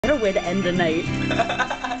a way to end the night.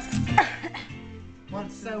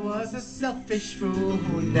 Once I was a selfish fool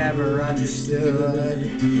who never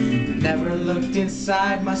understood, never looked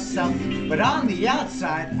inside myself, but on the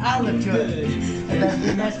outside I looked good.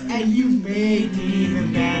 And you made me the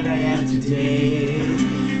man I am today.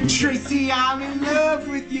 Tracy, I'm in love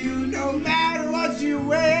with you, no matter what you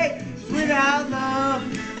weigh. Without love,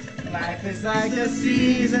 life is like the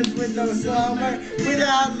seasons with no summer.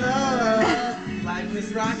 Without love, life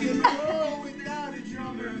is rock and roll without a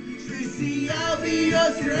drummer. Tracy, I'll be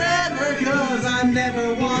yours forever, 'cause I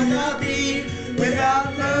never wanna be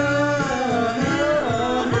without love.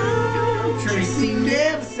 Tracy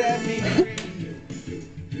never set me free.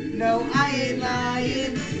 No, I ain't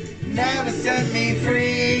lying. Never set me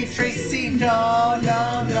free. Tracy, no,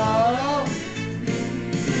 no, no.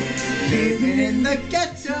 Living in the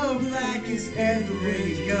ghetto, black as ever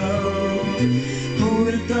ready to go. Who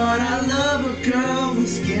would have thought I'd love a girl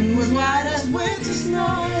whose skin was white as winter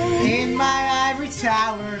snow? In my ivory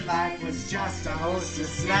tower, life was just a hostess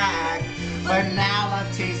snack. But now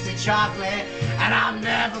I've tasted chocolate, and I'm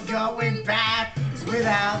never going back. 'Cause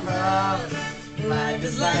without love, life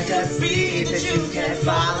is like a speed that you can't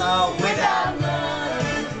follow. Without love,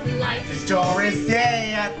 life is Doris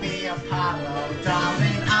Day at the Apollo.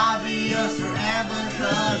 Darling, I'll be yours forever,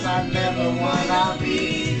 'cause I never wanna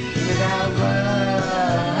be without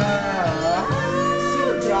love. So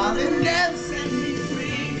darling, never set me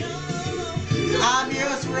free. I'm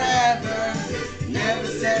yours forever, never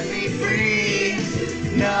set me free.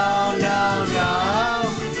 No, no, no.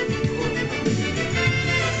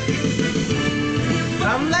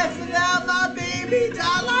 I'm left without my baby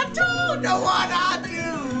doll, I don't know what I do.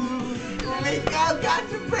 I've got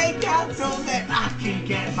to break out so that I can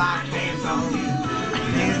get my hands on you.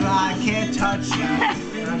 If I can't touch you,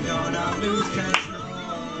 I'm gonna lose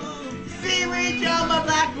control. Seaweed, you're my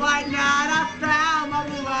black, white night. I found my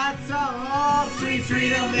blue-eyed soul. Sweet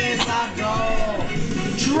freedom is our goal.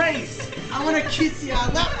 Trace, I wanna kiss you. I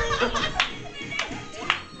love you.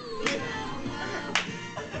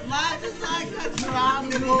 Life is like a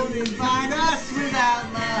drum, it won't invite us without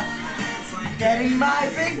love. It's like getting my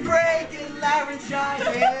big break in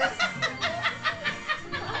laryngitis.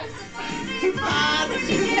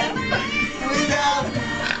 Without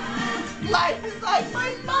life is like my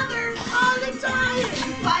mother all the time.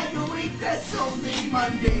 Like a week that's only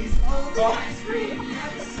Mondays, only ice cream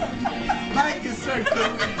every Sunday. Like a circle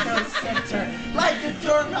with no center, like a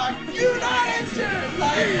doorknob you not enter.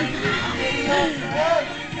 Like a video,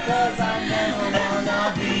 'cause I never wanna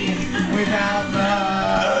be without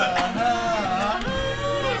love.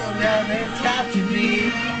 Never capture me,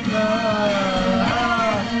 love.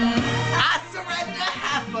 I surrender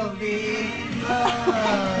half of me, love.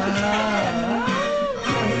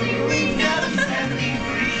 We never set me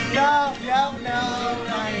free. No, no, no,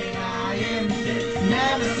 I ain't.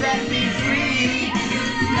 Never set me free.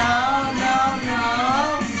 No, no, no.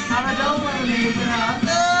 I don't wanna leave without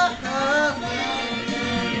love.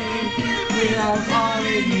 Without all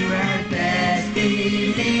of you and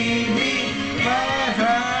destiny.